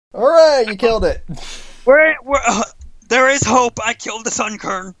Alright, you killed it. There is hope. I killed the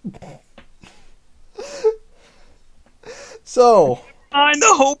Sunkern. So, And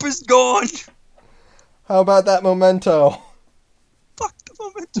the hope is gone. how about that memento? Fuck the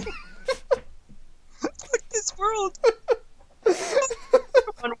momentum. Fuck this world.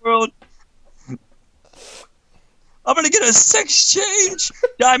 One world. I'm gonna get a sex change,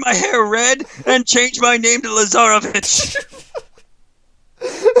 dye my hair red, and change my name to Lazarevich.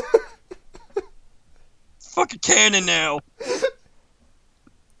 Fucking canon now.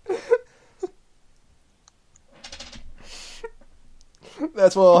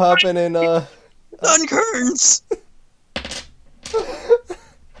 That's what'll happen in, Sunkerns.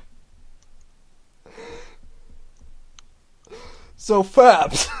 So,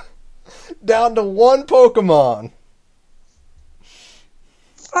 Faps, down to one Pokemon.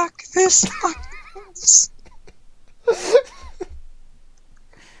 Fuck this. Fuck this.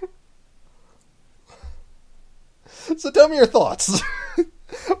 So tell me your thoughts.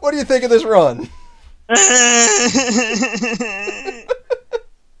 What do you think of this run?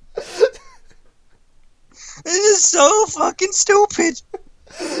 This is so fucking stupid.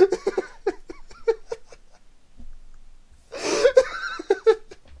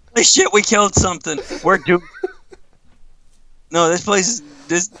 Holy shit, we killed something. We're doomed. No, this place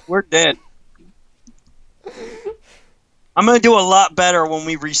is... we're dead. I'm gonna do a lot better when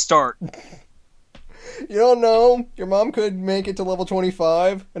we restart. You don't know. Your mom could make it to level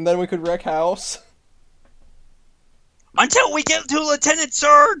 25, and then we could wreck house. Until we get to Lieutenant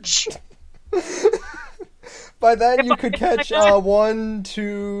Surge! By then, you could catch 1,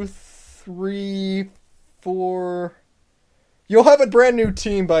 2, 3, 4. You'll have a brand new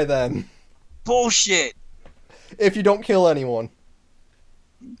team by then. Bullshit. If you don't kill anyone.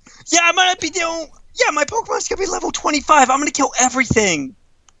 Yeah, I'm gonna be doing... Yeah, my Pokemon's gonna be level 25. I'm gonna kill everything.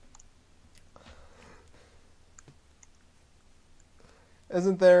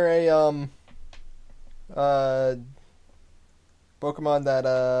 Isn't there a, Pokemon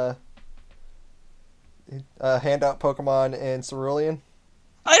that, handout Pokemon in Cerulean?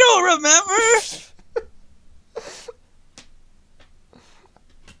 I don't remember.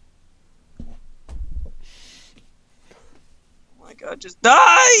 Oh my god, just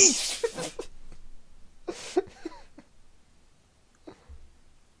die!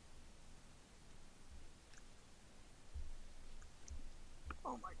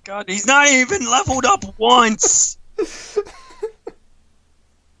 Oh my god, he's not even leveled up once!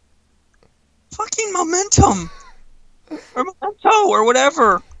 Fucking momentum! Or memento, or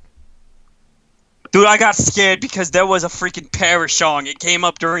whatever! Dude, I got scared because there was a freaking Parashong. It came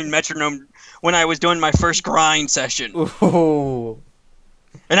up during Metronome when I was doing my first grind session. Ooh.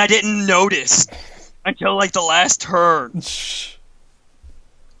 And I didn't notice until, like, the last turn. Because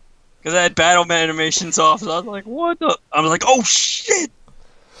I had battle animations off, so I was like, what the... I was like, oh shit!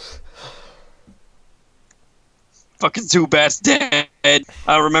 Fucking Zubat's dead. I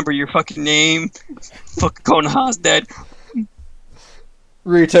don't remember your fucking name. Fucking Konoha's dead.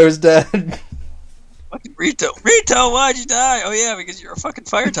 Rito's dead. Fucking Rito. Rito, why'd you die? Oh yeah, because you're a fucking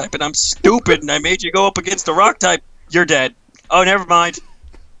fire type and I'm stupid and I made you go up against a rock type. You're dead. Oh, never mind.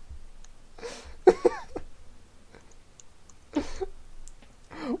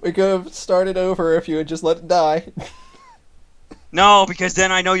 We could have started over if you had just let it die. No, because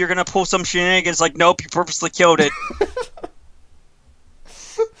then I know you're gonna pull some shenanigans like, nope, you purposely killed it.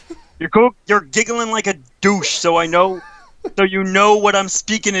 You're giggling like a douche, so I know... So you know what I'm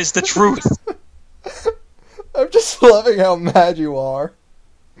speaking is the truth. I'm just loving how mad you are.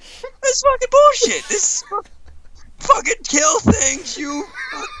 That's fucking bullshit. This fucking kill things, you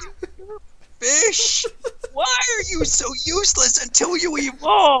fucking fish. Why are you so useless until you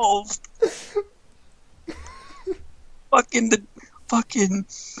evolve? Fuck.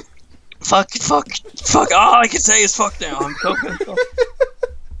 All I can say is fuck now. I'm so pissed off.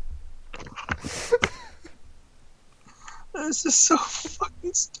 This is so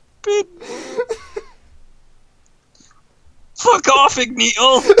fucking stupid. Fuck off,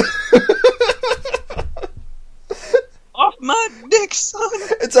 Igneal! Off my dick, son!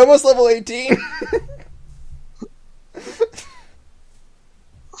 It's almost level 18.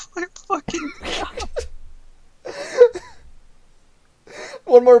 Oh my fucking god.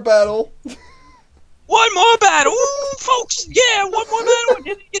 One more battle. One more battle! Ooh, folks! Yeah, one more battle and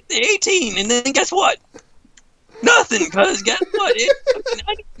then you get to 18, and then guess what? Nothing, cause guess what?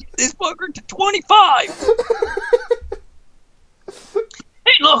 I need to get this fucker to 25!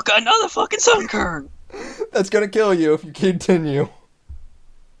 Hey, look, another fucking Sunkern! That's gonna kill you if you continue.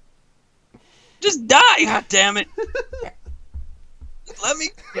 Just die, goddammit! Let me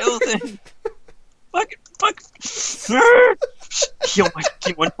kill things. Fuck. Kill my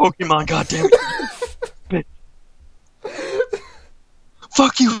fucking one Pokemon, goddammit.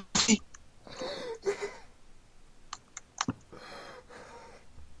 Fuck you.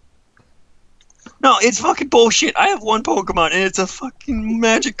 No, it's fucking bullshit. I have one Pokemon, and it's a fucking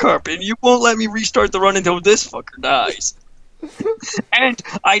Magikarp, and you won't let me restart the run until this fucker dies. And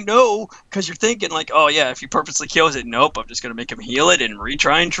I know, because you're thinking, like, oh yeah, if he purposely kills it, nope, I'm just going to make him heal it and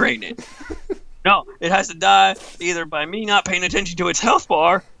retry and train it. No, it has to die either by me not paying attention to its health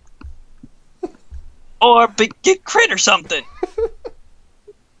bar, or get crit or something.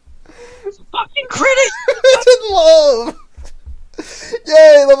 Fucking crit it! It's in love!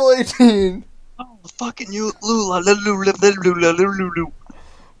 Yay, level 18! Oh, fucking you, Lulu.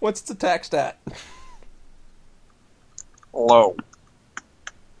 What's its attack stat? Low.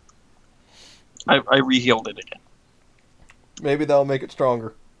 I re-healed it again. Maybe that'll make it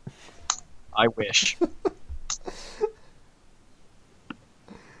stronger. I wish.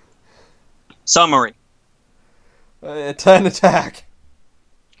 Summary. 10 attack.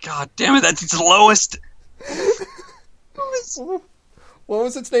 God damn it, that's its lowest. What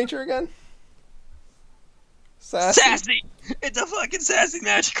was its nature again? Sassy? Sassy! It's a fucking sassy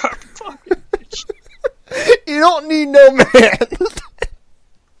Magikarp. Fucking bitch. You don't need no man.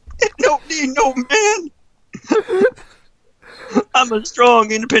 It don't need no man. I'm a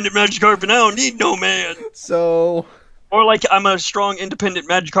strong, independent Magikarp, and I don't need no man. So... Or like, I'm a strong, independent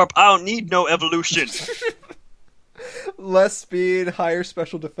Magikarp, I don't need no evolution. Less speed, higher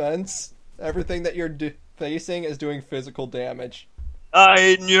special defense. Everything that you're facing is doing physical damage.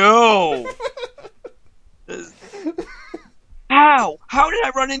 I know. How? How did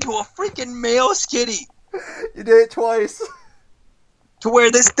I run into a freaking male skitty? You did it twice. To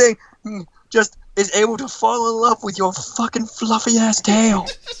where this thing just is able to fall in love with your fucking fluffy ass tail.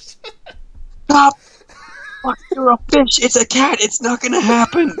 Stop! Fuck, you're a fish. It's a cat. It's not gonna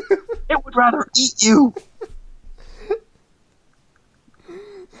happen. It would rather eat you.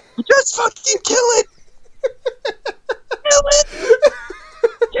 Just fucking kill it. Kill it.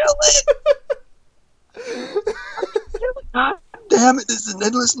 Kill it. God damn it! This is an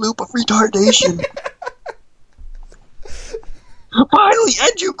endless loop of retardation. Finally,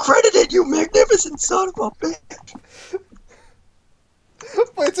 and you credited, you magnificent son of a bitch.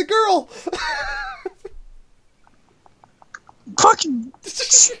 But it's a girl. Fucking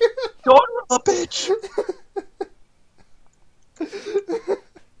daughter of a bitch.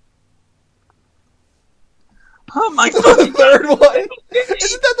 Oh my fucking The third one.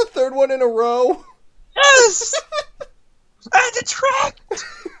 Isn't that the third one in a row? Yes. And attract.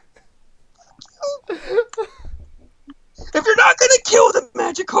 If you're not gonna kill the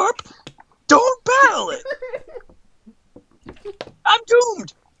Magikarp, don't battle it. I'm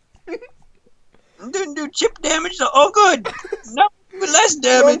doomed. Didn't do chip damage, so oh good. No, less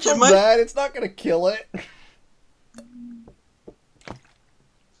damage. From that, it's not gonna kill it.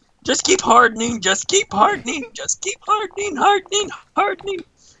 Just keep hardening. Just keep hardening. Just keep hardening. Hardening.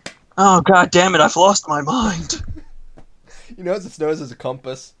 Oh god damn it! I've lost my mind. You know, its nose is a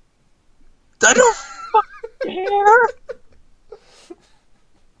compass. I don't fucking care.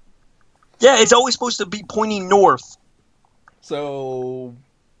 Yeah, it's always supposed to be pointing north. So,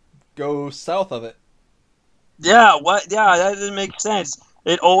 go south of it. Yeah, what? Yeah, that doesn't make sense.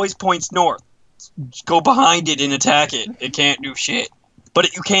 It always points north. Just go behind it and attack it. It can't do shit.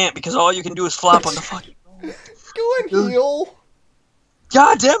 But you can't, because all you can do is flop on the fucking... Go and heal.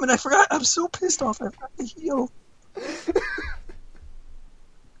 God damn it, I forgot. I'm so pissed off. I forgot to heal.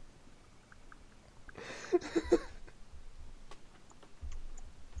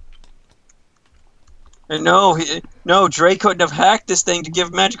 And no, Drake couldn't have hacked this thing to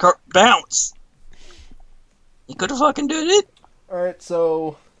give Magikarp bounce. He could have fucking did it. Alright,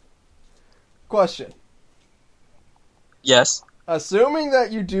 so... Question. Yes. Assuming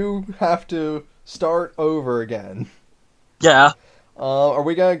that you do have to start over again... Yeah. Are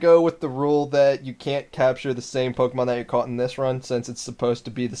we gonna go with the rule that you can't capture the same Pokemon that you caught in this run, since it's supposed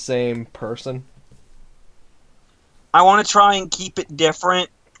to be the same person? I want to try and keep it different.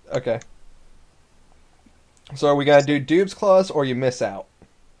 Okay. So are we gonna do Dube's Claws, or you miss out?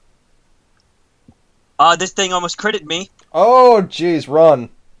 This thing almost critted me. Oh, jeez, run.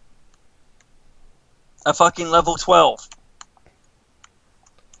 A fucking level 12.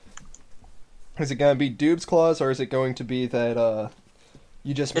 Is it gonna be Dube's Claws, or is it going to be that,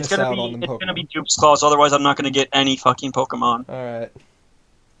 you just miss out on the Pokemon? It's gonna be Dupe's Claws, otherwise I'm not gonna get any fucking Pokemon. Alright.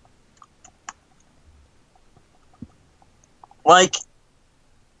 Like...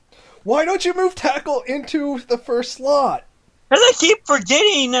 Why don't you move Tackle into the first slot? Because I keep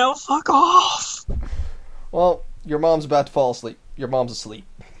forgetting now. Fuck off. Well, your mom's about to fall asleep. Your mom's asleep.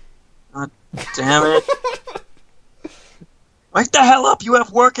 God damn it. Wake the hell up. You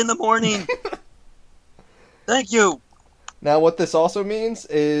have work in the morning. Thank you. Now, what this also means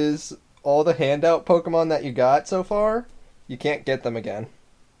is all the handout Pokemon that you got so far, you can't get them again.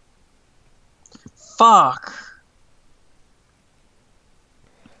 Fuck.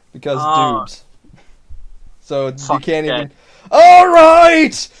 Because dubs. So you can't that. even...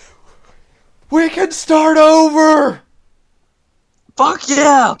 Alright! We can start over! Fuck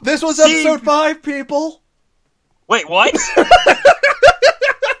yeah! This was episode 5, people! Wait, what?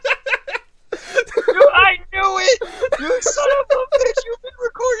 I knew it! You son of a bitch! You've been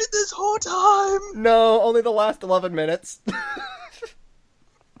recording this whole time! No, only the last 11 minutes.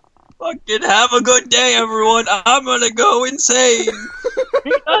 Fucking have a good day, everyone. I'm gonna go insane.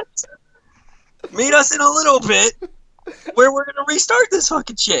 Meet us in a little bit, where we're gonna restart this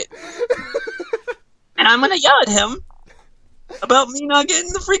fucking shit. And I'm gonna yell at him about me not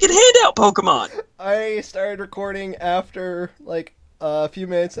getting the freaking handout Pokemon. I started recording after, like, a few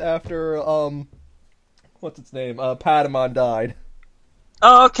minutes after, what's its name? Patamon died.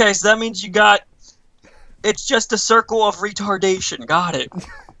 Oh, okay, so that means you got... It's just a circle of retardation. Got it.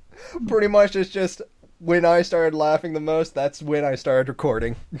 Pretty much it's just when I started laughing the most, that's when I started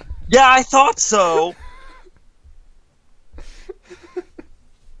recording. Yeah, I thought so.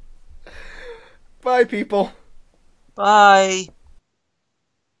 Bye, people. Bye.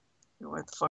 What the fuck?